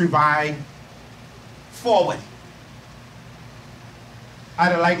let's rewind forward. I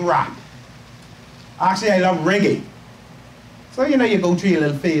don't like rap. Actually, I love reggae. So, you know, you go through your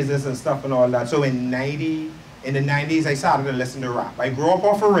little phases and stuff and all that. So in the 90s, I started to listen to rap. I grew up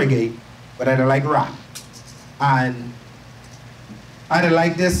off of reggae, but I don't like rap. And I don't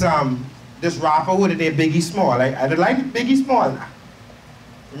like this rapper with the name Biggie Small. I don't like Biggie Small now.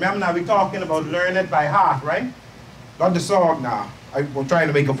 Remember now, we're talking about learn it by heart, right? Not the song now. I'm trying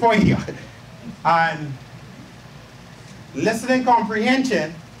to make a point here. And listening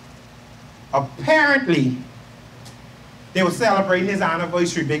comprehension, apparently, they were celebrating his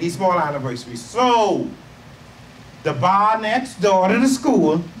anniversary, Biggie Small anniversary. So, the bar next door to the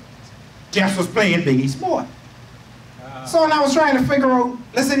school just was playing Biggie Small. So when I was trying to figure out,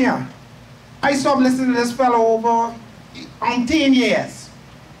 listen here, I stopped listening to this fellow over 10 years.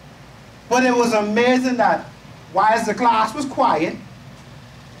 But it was amazing that whilst the class was quiet,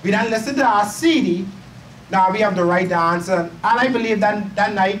 we didn't listen to our CD, now we have to write the answer. And I believe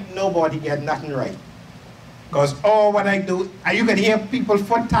that night, nobody get nothing right. Because all what I do, and you can hear people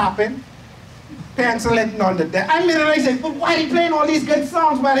foot tapping, pencil hitting on the desk. I literally said, but why are they playing all these good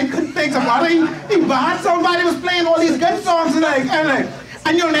songs? Why they couldn't think about it? He bad. Somebody was playing all these good songs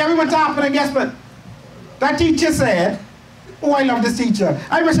and you know, everyone tapping, and guess what? That teacher said, oh, I love this teacher.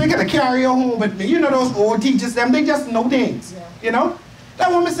 I wish I could carry her home with me. You know those old teachers, they just know things, you know?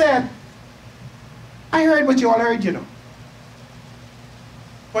 That woman said, I heard what you all heard, you know.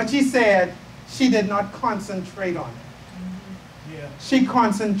 But she said she did not concentrate on it. Yeah. She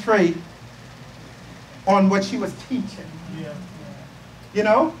concentrated on what she was teaching. Yeah. You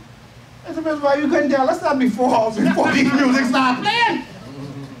know? That's the reason why you couldn't tell us that before these music started playing.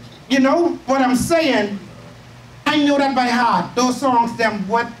 You know what I'm saying? I know that by heart. Those songs,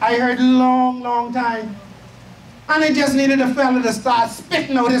 what I heard long, long time. And I just needed a fella to start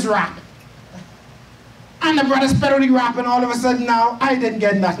spitting out his rap. And the brother spit out his rap, and all of a sudden now, I didn't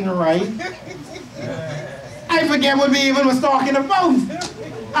get nothing right. I forget what we even was talking about.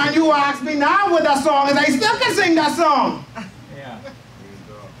 And you ask me now what that song is, I still can sing that song. Yeah.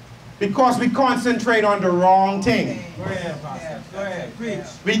 Because we concentrate on the wrong thing. Go ahead, Pastor. Go ahead.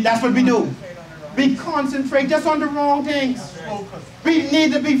 Preach. That's what we do. We concentrate just on the wrong things. Focus. We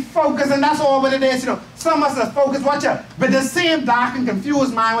need to be focused, and that's all what it is, you know. Some of us are focused, watch out. But the same dark and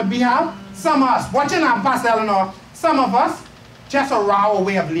confused mind would we have. Some of us, watching our Pastor Eleanor, some of us, just a raw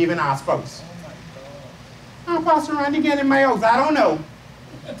way of leaving our spouse. Oh, Pastor Randy, get in my house. I don't know.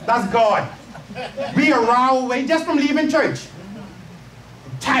 That's God. We are raw away just from leaving church.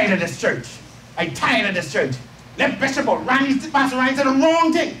 I'm tired of this church. I'm tired of this church. Let Bishop or Pastor Randy say the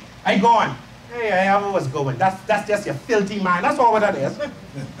wrong thing. I go on. Hey, I was going. That's just your filthy mind. That's all what that is.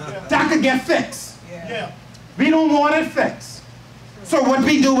 That could get fixed. Yeah. We don't want it fixed. So what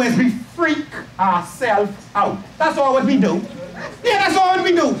we do is we freak ourselves out. That's all what we do. Yeah, that's all what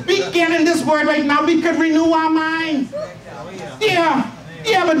we do. We get in this word right now. We could renew our minds. Yeah.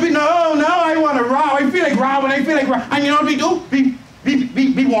 Yeah, but no, I want to rob. I feel like rob when I feel like rob. And you know what we do?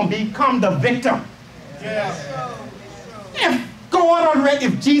 We won't become the victim. Yeah. If God already,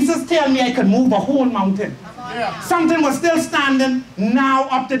 if Jesus tell me I could move a whole mountain, something was still standing now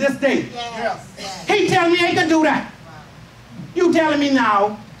up to this day. He tell me I could do that. You telling me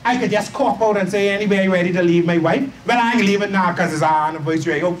now I could just cop out and say, anybody ready to leave my wife? Well, I ain't leave it now because it's our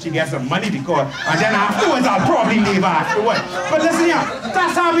anniversary. I hope she gets some money because, and then afterwards I'll probably leave afterwards. But listen here,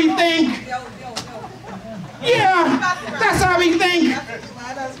 that's how we think. Yeah, that's how we think.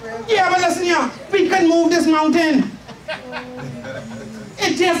 Yeah, but listen here, we can move this mountain.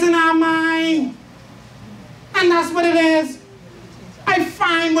 It's just in our mind. And that's what it is. I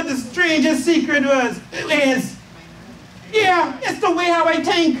find what the strangest secret is. Yeah, it's the way how I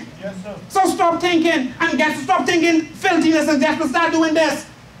think. Yes, sir. So stop thinking and get to stop thinking filthiness and just to start doing this.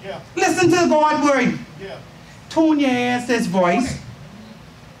 Yeah. Listen to God's word. Yeah. Tune your ears to his voice.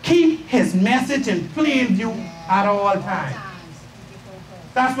 Keep his message in plain view at all times.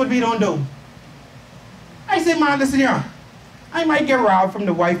 That's what we don't do. I say, man, listen here. I might get robbed from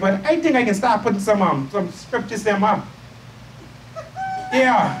the wife, but I think I can start putting some scriptures them up.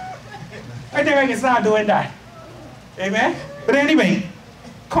 Yeah. I think I can start doing that. Amen? But anyway,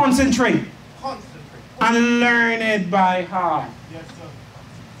 concentrate. And learn it by heart. Yes, sir.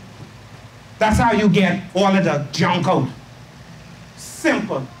 That's how you get all of the junk out.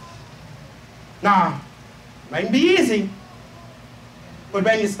 Simple. Now, might be easy. But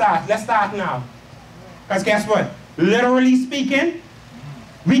when you start, let's start now. Because guess what? Literally speaking,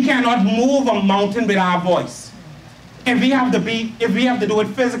 we cannot move a mountain with our voice. If we have to do it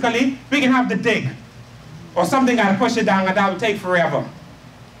physically, we can have to dig. Or something got to push it down and that will take forever.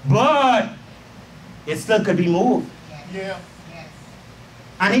 But it still could be moved. Yeah.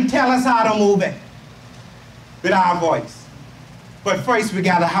 And he tell us how to move it with our voice. But first we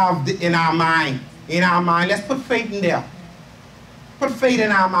got to have in our mind. In our mind, let's put faith in there. Put faith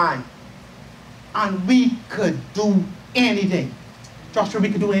in our mind. And we could do anything. Joshua, we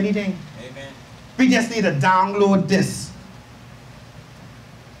could do anything. Amen. We just need to download this.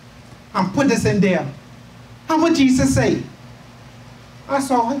 And put this in there. And what Jesus say?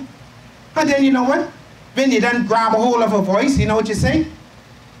 That's all. And then you know what? When you then grab a hold of a voice, you know what you say?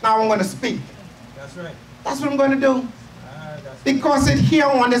 Now I'm going to speak. That's right. That's what I'm going to do. Because it here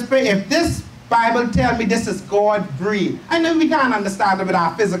on this prayer, if this Bible tell me this is God breathed, I know we can't understand it with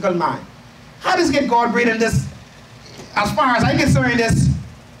our physical mind. How does it get God breathed in this? As far as I'm concerned, this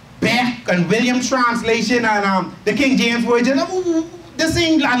Beck and Williams translation and the King James version, this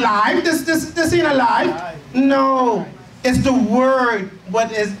ain't alive. This ain't alive. No, it's the word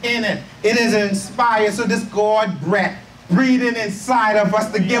what is in it. It is inspired. So this God breath breathing inside of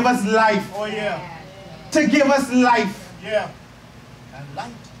us to give us life. Oh yeah. To give us life. Yeah. And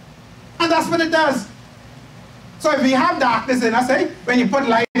light. And that's what it does. So if we have darkness in us, when you put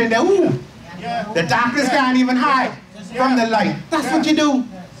light in there, ooh, the darkness can't even hide from the light. That's what you do.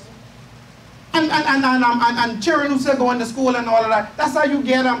 And children who still going to school and all of that, that's how you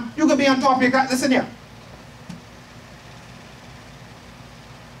get them. You could be on top of your class. Listen here.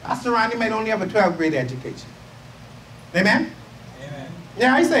 Pastor Randy might only have a 12th grade education. Amen? Amen.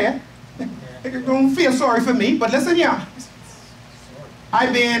 Yeah, I say it. Yeah. Don't feel sorry for me, but listen here.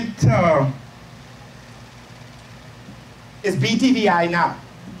 I've been to, it's BTVI now,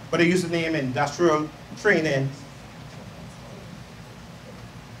 but they used to name industrial training.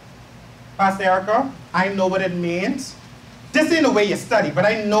 Pastor Erica, I know what it means. This ain't the way you study, but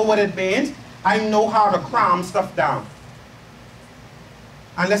I know what it means. I know how to cram stuff down.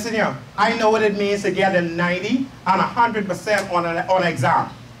 And listen here, I know what it means to get a 90 and 100% on an exam.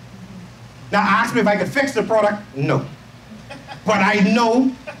 Now ask me if I could fix the product, no. But I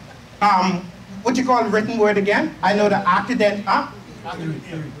know, what you call written word again? I know the accident, right,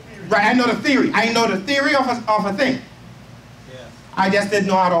 I know the theory. I know the theory of a thing. Yeah. I just didn't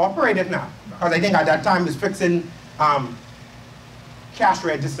know how to operate it now. Because I think at that time I was fixing cash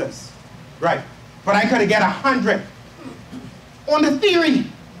registers. Right. but I could have get 100. On the theory,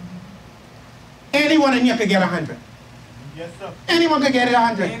 anyone in here could get 100. Yes, sir. Anyone could get it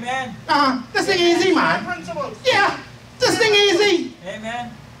 100. Amen. This thing easy, man. Principles. Yeah, this thing easy.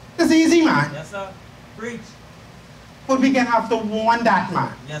 Amen. This easy, man. Yes, sir. Preach. But we can have to warn that,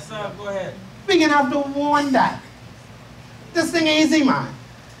 man. Yes, sir. Go ahead. We can have to warn that. This thing easy, man.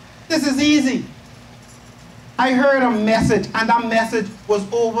 This is easy. I heard a message, and that message was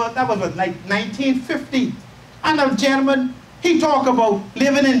over, that was like 1950. And a gentleman, he talked about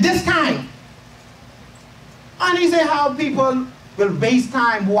living in this time. And he said how people will waste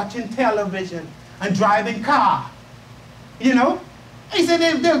time watching television and driving car. You know? He said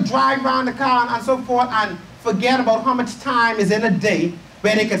they'll drive around the car and so forth and forget about how much time is in a day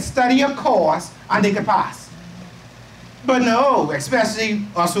where they could study a course and they could pass. But no, especially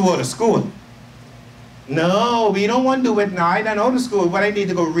us who go to school. No, we don't want to do it now. I don't know the school. What I need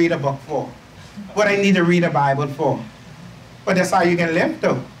to go read a book for. What I need to read a Bible for. But that's how you can live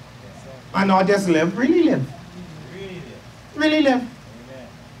though. And not just live, really live. Really live.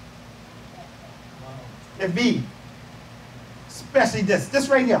 The V. Especially this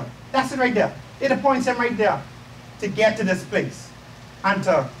right here. That's it right there. It appoints him right there to get to this place and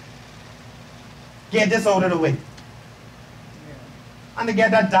to get this out of the way. And to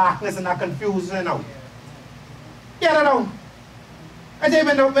get that darkness and that confusion out. Get it out. I tell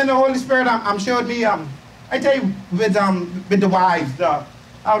you, when the Holy Spirit showed me, I tell you, with the wives,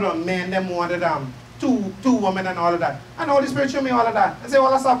 how the men, them wanted two women and all of that. And the Holy Spirit showed me all of that. I say,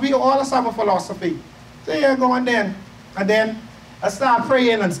 all us have a philosophy. So yeah, go on then. And then I start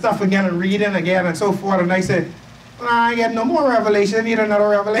praying and stuff again and reading again and so forth. And I said, I get no more revelation. I need another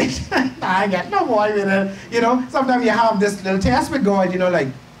revelation. I get no more. You know, sometimes you have this little test with God, you know, like,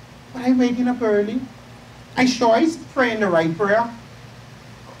 but I'm waking up early. I sure he's praying the right prayer.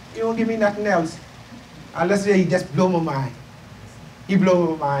 He won't give me nothing else. Unless he just blow my mind. He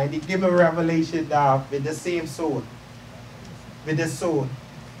blow my mind. He give me a revelation with the same sword. With this sword.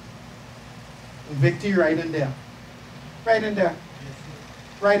 Victory right in there. Right in there.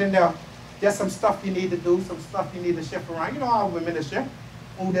 Right in there. Just some stuff you need to do, some stuff you need to shift around. You know how women to shift.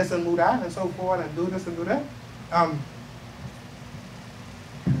 Move this and move that and so forth and do this and do that.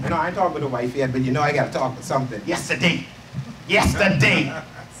 You know, I ain't talking with the wife yet, but you know I got to talk with something. Yesterday.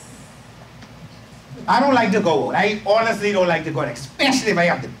 I don't like to go out. I honestly don't like to go out, especially if I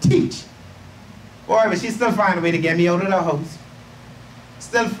have to teach. Boy, but she still find a way to get me out of the house.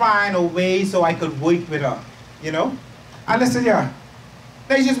 Still find a way so I could work with her, you know? And listen here,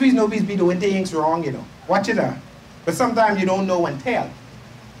 there's just reason nobody's be doing things wrong, you know. Watch it out. But sometimes you don't know and tell.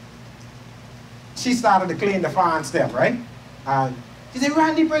 She started to clean the fan step, right? And she said,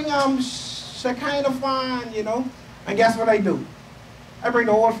 Randy, bring Shekinah fan, you know? And guess what I do? I bring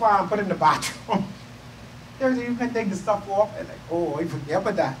the whole fan, put it in the bathroom. You can take the stuff off. And like, oh, I forget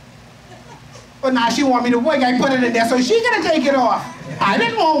about that. But now she want me to wake. I put it in there so she gonna take it off. I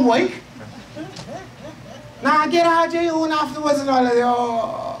didn't want to wake. Now I get out your own afterwards and all of that.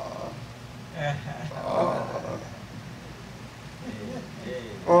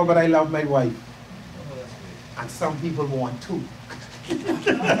 Oh, but I love my wife. And some people want to.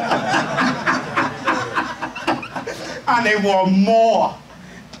 And they want more.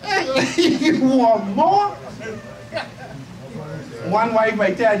 You want more? One wife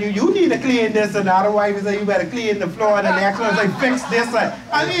might tell you, you need to clean this, and the other wife will say, you better clean the floor, and the next one will say, fix this.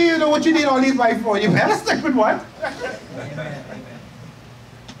 And you know what you need all these wives for. You better stick with one.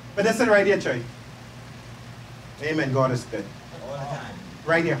 But listen right here, church. Amen. God is good.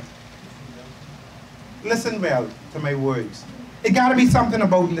 Right here. Listen well to my words. It got to be something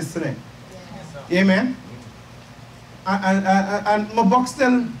about listening. Amen. And my book's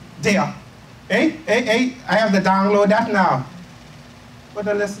still there. Hey, I have to download that now. But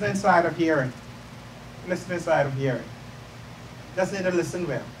the listening side of hearing. Listening side of hearing. Just need to listen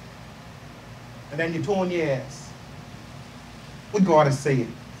well. And then you tune your ears. What God is saying.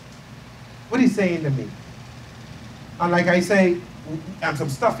 What He's saying to me. And like I say, and some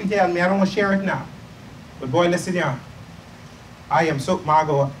stuff He tells me, I don't want to share it now. But boy, listen here. I am so,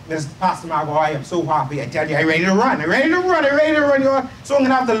 Pastor Margot, I am so happy. I tell you, I'm ready to run. I'm ready to run. I'm ready to run. So I'm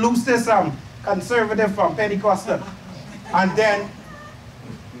going to have to lose this conservative from Pentecostal. And then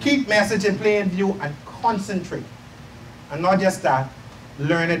keep message in plain view and concentrate. And not just that,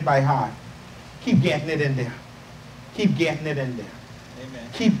 learn it by heart. Keep getting it in there. Keep getting it in there. Amen.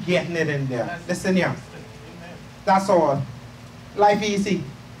 Keep getting it in there. Listen here. That's all. Life easy.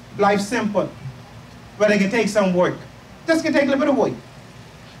 Life simple. But it can take some work. Just can take a little bit of work.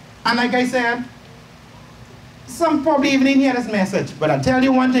 And like I said, some probably even didn't hear this message. But I'll tell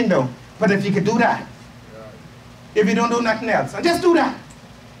you one thing though. But if you could do that, if you don't do nothing else, and just do that,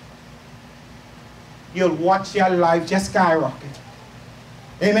 you'll watch your life just skyrocket.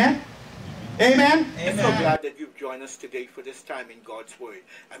 Amen? Amen? I'm so glad that you've joined us today for this time in God's Word.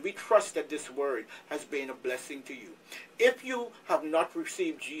 And we trust that this Word has been a blessing to you. If you have not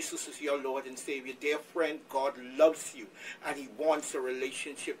received Jesus as your Lord and Savior, dear friend, God loves you and He wants a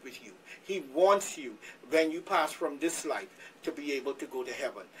relationship with you. He wants you, when you pass from this life, to be able to go to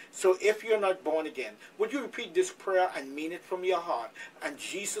heaven. So if you're not born again, would you repeat this prayer and mean it from your heart? And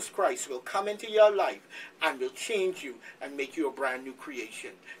Jesus Christ will come into your life and will change you and make you a brand new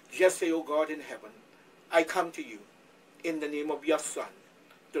creation. Just say, oh God in heaven, I come to you in the name of your Son,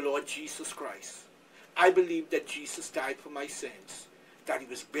 the Lord Jesus Christ. I believe that Jesus died for my sins, that He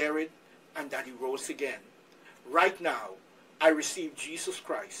was buried, and that He rose again. Right now, I receive Jesus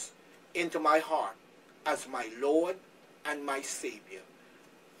Christ into my heart as my Lord and my Savior.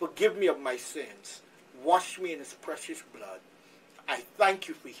 Forgive me of my sins. Wash me in His precious blood. I thank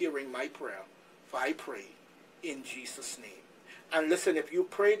you for hearing my prayer, for I pray in Jesus' name. And listen, if you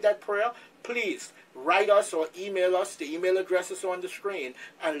prayed that prayer, please write us or email us. The email address is on the screen,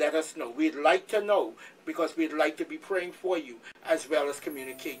 and let us know. We'd like to know, because we'd like to be praying for you as well as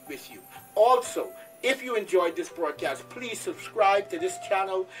communicate with you. Also, if you enjoyed this broadcast, please subscribe to this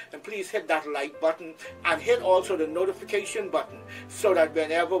channel, and please hit that like button and hit also the notification button so that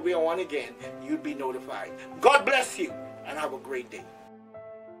whenever we're on again, you'll be notified. God bless you and have a great day.